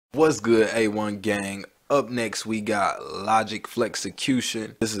What's good, A1 gang? Up next we got Logic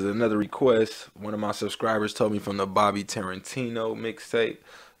Flexicution. This is another request. One of my subscribers told me from the Bobby Tarantino mixtape.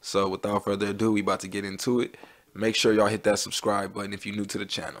 So without further ado, we about to get into it. Make sure y'all hit that subscribe button if you're new to the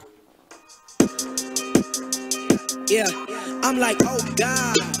channel. Yeah, I'm like, oh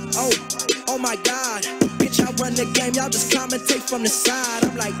God, oh my God, bitch, I run the game, y'all just commentate from the side.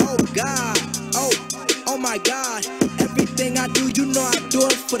 I'm like, oh God, oh my God, everything I do, you know I do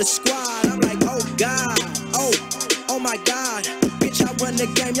it for the squad. I'm like, oh God, oh my God, bitch, I run the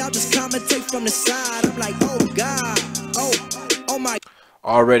game, y'all just commentate from the side. I'm like, oh God, oh my.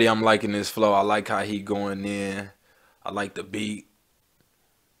 Already I'm liking this flow. I like how he going in. I like the beat.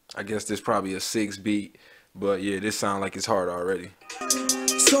 I guess this probably a 6 beat. But yeah, this sound like it's hard already.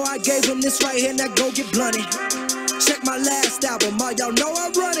 So I gave him this right here, now go get blunted. Check my last album, all y'all know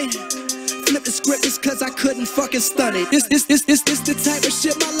I run it. Flip the script just cause I couldn't fucking stun it. This the type of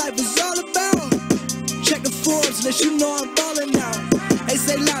shit my life is all about. Check the Forbes list, you know I'm ballin' now. They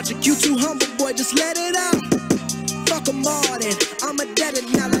say Logic, you too humble, boy, just let it out. Fuck 'em all then, I'm a dead it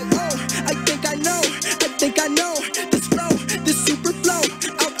now. Like, oh, I think I know this flow, this super flow,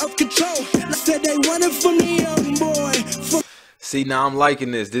 out of control. Said they wanted from the young boy. See, now I'm liking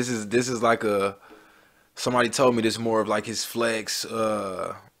this. This is like a, somebody told me this more of like his flex,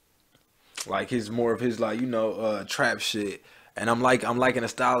 like his more of his, like, you know, trap shit. And I'm liking the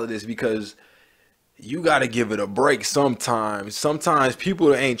style of this because you gotta give it a break sometimes. Sometimes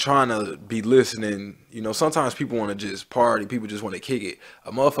people ain't trying to be listening. You know, sometimes people want to just party. People just want to kick it.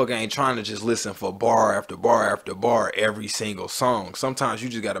 A motherfucker ain't trying to just listen for bar after bar after bar every single song. Sometimes you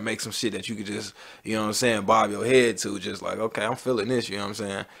just gotta make some shit that you could just, you know what I'm saying, bob your head to. Just like, okay, I'm feeling this. You know what I'm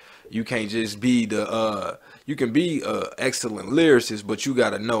saying? You can't just be the you can be excellent lyricist, but you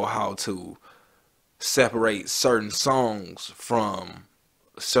gotta know how to separate certain songs from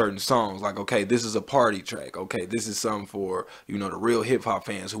certain songs. Like, okay, this is a party track. Okay, this is something for, you know, the real hip-hop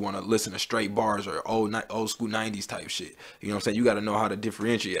fans who want to listen to straight bars or old school 90s type shit. You know what I'm saying? You got to know how to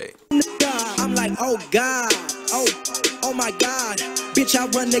differentiate. I'm like, oh God, oh my God, bitch, I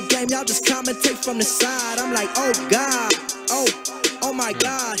run the game, y'all just commentate from the side. I'm like, oh God, oh my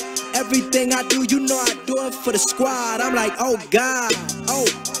God, everything I do, you know I do it for the squad. I'm like, oh God,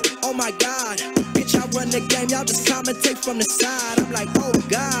 oh my God, bitch, I run the game, y'all just commentate from the side. I'm like, oh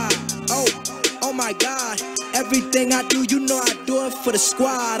God, oh my God, everything I do, you know I do it for the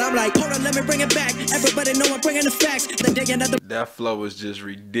squad. I'm like, hold on, let me bring it back. Everybody know I'm bringing the facts. That flow is just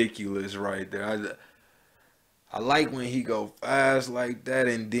ridiculous right there. I like when he go fast like that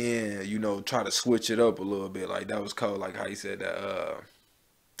and then, you know, try to switch it up a little bit. Like, that was cold. Like how he said that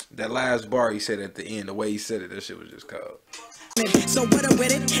that last bar he said at the end, the way he said it, that shit was just cold. So what up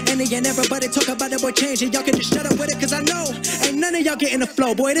with it? And again, everybody talk about it, boy, changing. Y'all can just shut up with it, cause I know ain't none of y'all getting the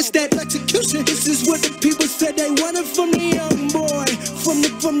flow, boy. This that Flexicution. This is what the people said they wanted from the young boy, from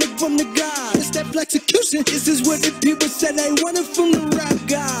the God. This that Flexicution. This is what the people said they wanted from the rap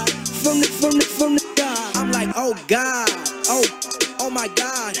God, from the God. I'm like, oh God, oh my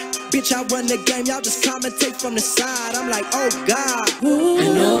God, bitch, I run the game. Y'all just commentate from the side. I'm like, oh God. Ooh. I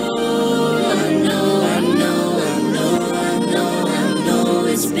know.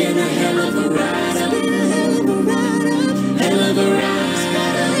 It's been a hell of a ride up. Hell of a ride.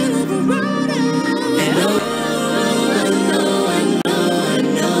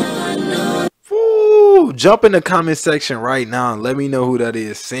 I know. Woo! Jump in the comment section right now and let me know who that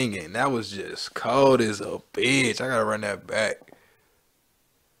is singing. That was just cold as a bitch. I gotta run that back.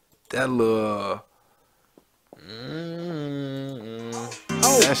 That little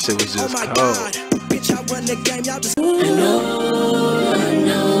that shit was just cold. God. Bitch, I run the game, y'all just I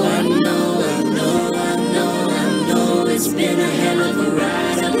know. It's been a hell of a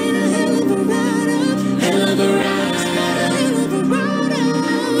ride up. Hell of a ride.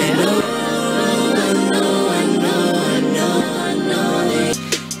 I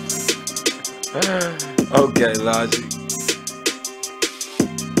know. Okay, Logic.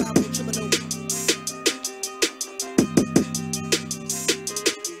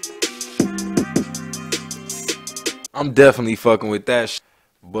 I'm definitely fucking with that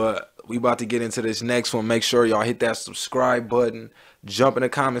but we about to get into this next one. Make sure y'all hit that subscribe button, jump in the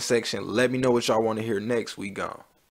comment section, let me know what y'all want to hear next. We gone.